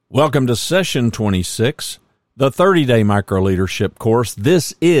Welcome to Session 26, the 30-day micro-leadership course.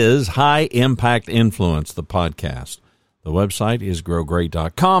 This is High Impact Influence, the podcast. The website is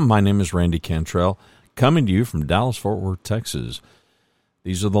growgreat.com. My name is Randy Cantrell, coming to you from Dallas-Fort Worth, Texas.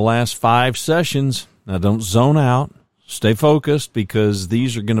 These are the last 5 sessions. Now, don't zone out. Stay focused because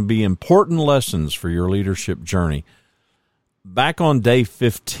these are going to be important lessons for your leadership journey. Back on day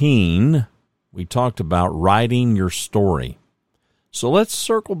 15, we talked about writing your story. So let's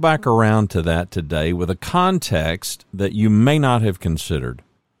circle back around to that today with a context that you may not have considered.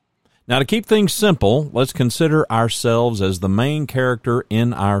 Now, to keep things simple, let's consider ourselves as the main character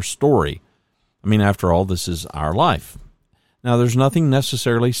in our story. I mean, after all, this is our life. Now, there's nothing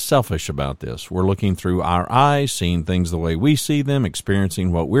necessarily selfish about this. We're looking through our eyes, seeing things the way we see them,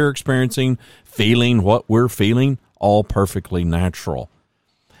 experiencing what we're experiencing, feeling what we're feeling, all perfectly natural.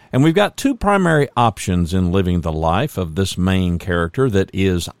 And we've got 2 primary options in living the life of this main character that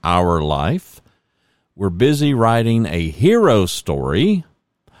is our life. We're busy writing a hero story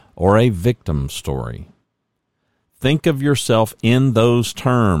or a victim story. Think of yourself in those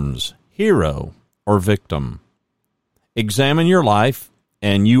terms, hero or victim. Examine your life,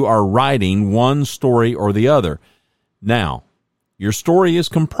 and you are writing one story or the other. Now, your story is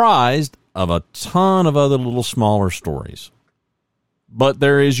comprised of a ton of other little smaller stories. But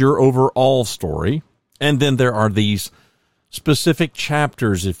there is your overall story, and then there are these specific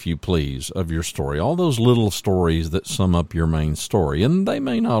chapters, if you please, of your story, all those little stories that sum up your main story, and they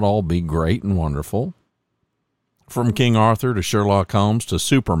may not all be great and wonderful. From King Arthur to Sherlock Holmes to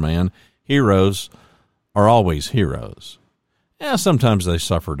Superman, heroes are always heroes. Yeah, sometimes they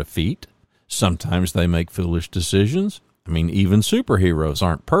suffer defeat. Sometimes they make foolish decisions. I mean, even superheroes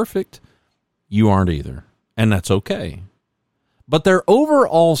aren't perfect. You aren't either, and that's okay. But their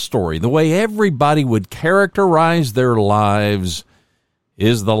overall story, the way everybody would characterize their lives,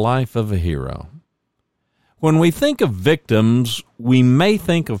 is the life of a hero. When we think of victims, we may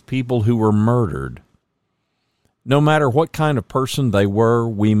think of people who were murdered. No matter what kind of person they were,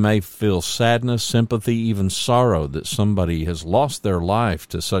 we may feel sadness, sympathy, even sorrow that somebody has lost their life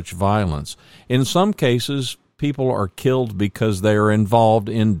to such violence. In some cases, people are killed because they are involved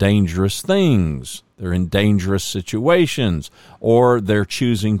in dangerous things. They're in dangerous situations, or they're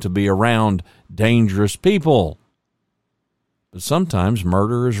choosing to be around dangerous people. But sometimes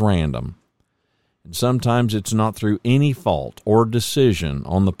murder is random, and sometimes it's not through any fault or decision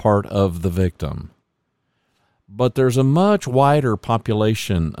on the part of the victim. But there's a much wider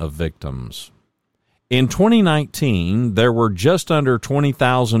population of victims. In 2019, there were just under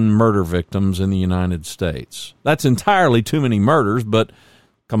 20,000 murder victims in the United States. That's entirely too many murders, but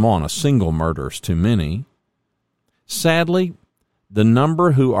come on, a single murder is too many. Sadly, the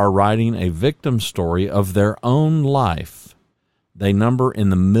number who are writing a victim story of their own life, they number in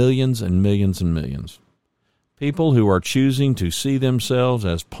the millions and millions and millions. People who are choosing to see themselves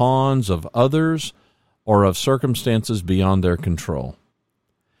as pawns of others or of circumstances beyond their control.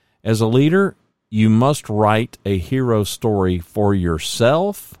 As a leader, you must write a hero story for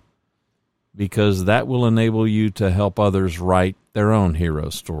yourself, because that will enable you to help others write their own hero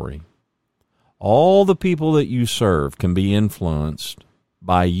story. All the people that you serve can be influenced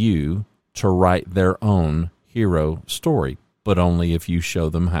by you to write their own hero story, but only if you show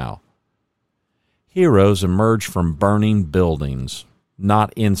them how. Heroes emerge from burning buildings,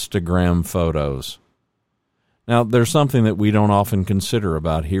 not Instagram photos. Now, there's something that we don't often consider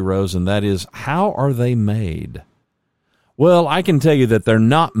about heroes, and that is, how are they made? Well, I can tell you that they're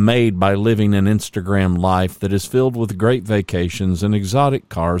not made by living an Instagram life that is filled with great vacations and exotic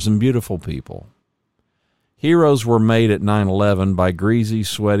cars and beautiful people. Heroes were made at 9/11 by greasy,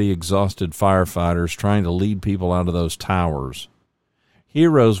 sweaty, exhausted firefighters trying to lead people out of those towers.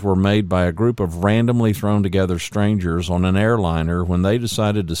 Heroes were made by a group of randomly thrown together strangers on an airliner when they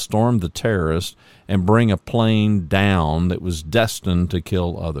decided to storm the terrorists and bring a plane down that was destined to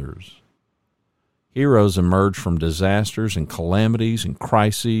kill others. Heroes emerge from disasters and calamities and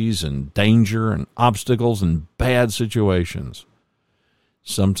crises and danger and obstacles and bad situations.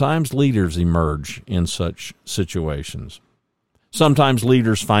 Sometimes leaders emerge in such situations. Sometimes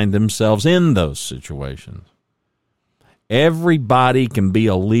leaders find themselves in those situations. Everybody can be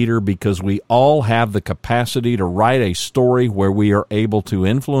a leader because we all have the capacity to write a story where we are able to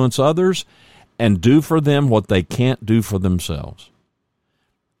influence others and do for them what they can't do for themselves.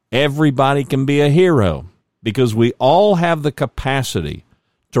 Everybody can be a hero because we all have the capacity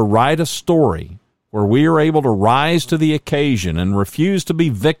to write a story where we are able to rise to the occasion and refuse to be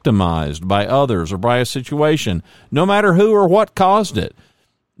victimized by others or by a situation, no matter who or what caused it,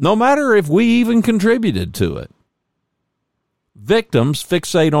 no matter if we even contributed to it. Victims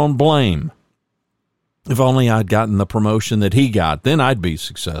fixate on blame. If only I'd gotten the promotion that he got, then I'd be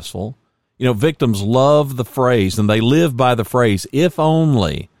successful. You know, victims love the phrase, and they live by the phrase, if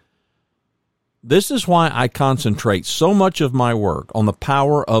only. This is why I concentrate so much of my work on the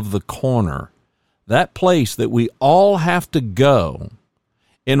power of the corner, that place that we all have to go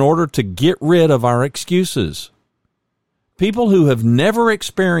in order to get rid of our excuses. People who have never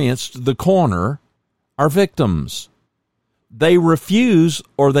experienced the corner are victims. They refuse,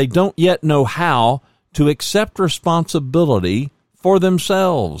 or they don't yet know how, to accept responsibility for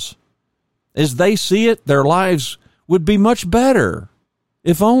themselves. As they see it, their lives would be much better,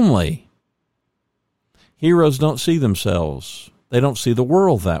 if only. Heroes don't see themselves. They don't see the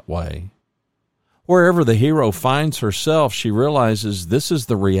world that way. Wherever the hero finds herself, she realizes this is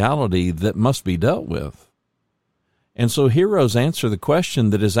the reality that must be dealt with. And so heroes answer the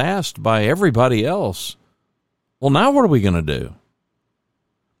question that is asked by everybody else. Well, now what are we going to do?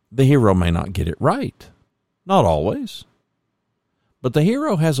 The hero may not get it right. Not always. But the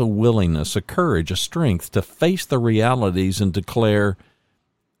hero has a willingness, a courage, a strength to face the realities and declare,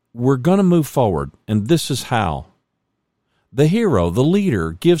 we're going to move forward, and this is how. The hero, the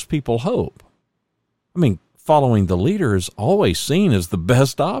leader, gives people hope. I mean, following the leader is always seen as the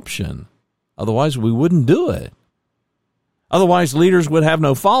best option. Otherwise, we wouldn't do it. Otherwise, leaders would have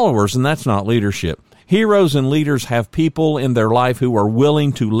no followers, and that's not leadership. Heroes and leaders have people in their life who are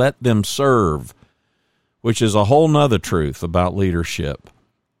willing to let them serve, which is a whole nother truth about leadership.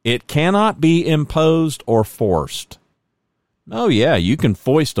 It cannot be imposed or forced. Oh, yeah, you can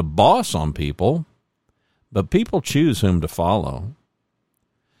foist a boss on people, but people choose whom to follow.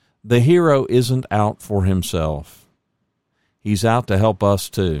 The hero isn't out for himself. He's out to help us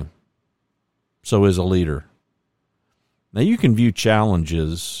too. So is a leader. Now, you can view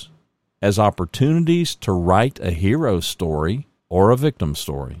challenges as opportunities to write a hero story or a victim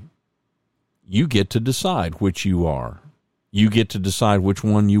story. You get to decide which you are. You get to decide which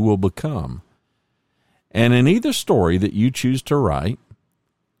one you will become. And in either story that you choose to write,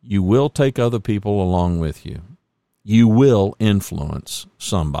 you will take other people along with you. You will influence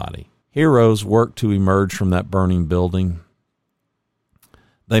somebody. Heroes work to emerge from that burning building.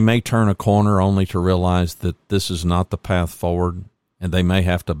 They may turn a corner only to realize that this is not the path forward, and they may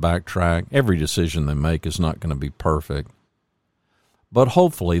have to backtrack. Every decision they make is not going to be perfect. But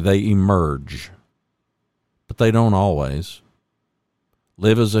hopefully they emerge. But they don't always.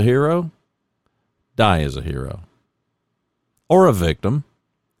 Live as a hero, die as a hero. Or a victim.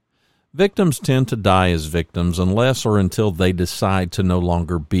 Victims tend to die as victims unless or until they decide to no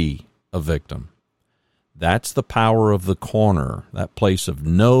longer be a victim. That's the power of the corner, that place of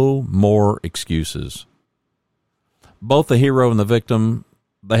no more excuses. Both the hero and the victim,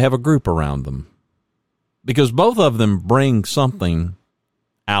 they have a group around them because both of them bring something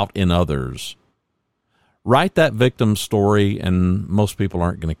out in others. Write that victim story and most people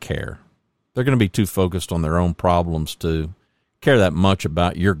aren't going to care. They're going to be too focused on their own problems to care that much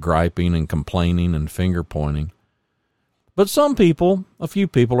about your griping and complaining and finger pointing. But some people, a few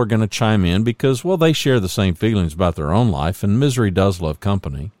people, are going to chime in because, well, they share the same feelings about their own life, and misery does love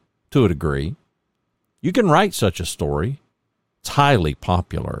company, to a degree. You can write such a story. It's highly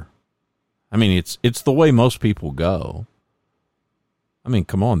popular. I mean, it's the way most people go. I mean,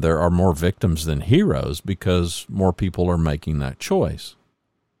 come on, there are more victims than heroes because more people are making that choice.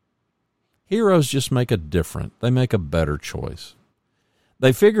 Heroes just make they make a better choice.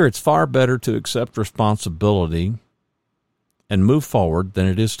 They figure it's far better to accept responsibility and move forward than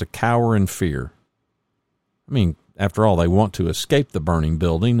it is to cower in fear. I mean, after all, they want to escape the burning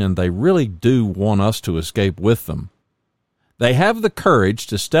building, and they really do want us to escape with them. They have the courage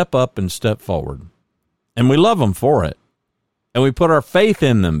to step up and step forward, and we love them for it. And we put our faith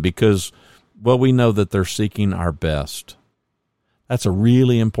in them because, well, we know that they're seeking our best. That's a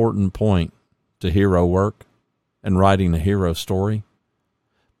really important point to hero work and writing a hero story.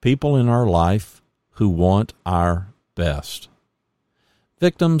 People in our life who want our best.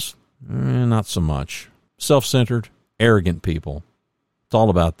 Victims, not so much. Self-centered, arrogant people. It's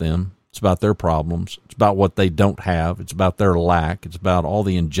all about them. It's about their problems. It's about what they don't have. It's about their lack. It's about all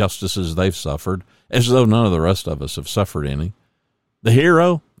the injustices they've suffered, as though none of the rest of us have suffered any. The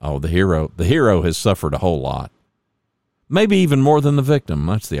hero? Oh, the hero has suffered a whole lot. Maybe even more than the victim.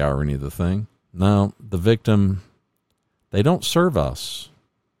 That's the irony of the thing. No, the victim, they don't serve us.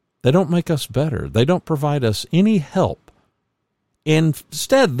 They don't make us better. They don't provide us any help.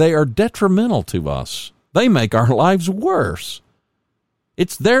 Instead, they are detrimental to us. They make our lives worse.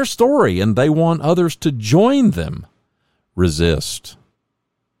 It's their story, and they want others to join them. Resist.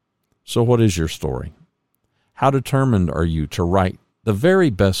 So what is your story? How determined are you to write the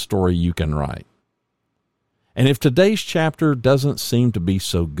very best story you can write? And if today's chapter doesn't seem to be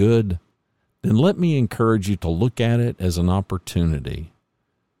so good, then let me encourage you to look at it as an opportunity.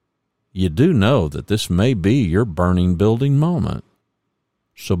 You do know that this may be your burning building moment.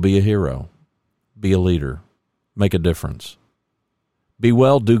 So be a hero. Be a leader. Make a difference. Be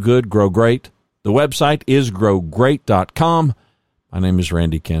well, do good, grow great. The website is growgreat.com. My name is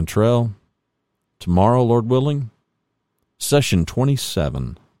Randy Cantrell. Tomorrow, Lord willing, session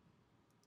 27.